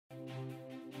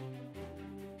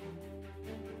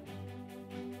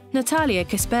Natalya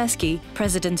Kaspersky,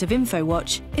 president of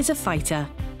InfoWatch, is a fighter.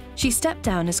 She stepped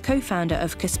down as co-founder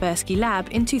of Kaspersky Lab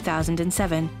in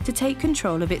 2007 to take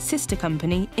control of its sister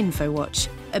company, InfoWatch,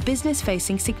 a business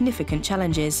facing significant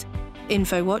challenges.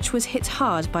 InfoWatch was hit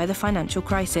hard by the financial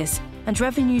crisis, and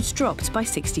revenues dropped by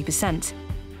 60%.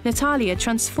 Natalya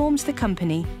transformed the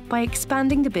company by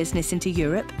expanding the business into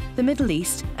Europe, the Middle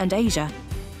East, and Asia.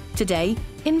 Today,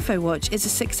 InfoWatch is a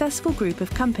successful group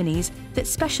of companies that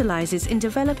specializes in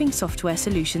developing software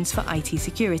solutions for IT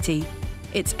security.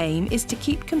 Its aim is to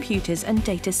keep computers and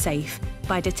data safe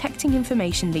by detecting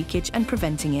information leakage and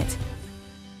preventing it.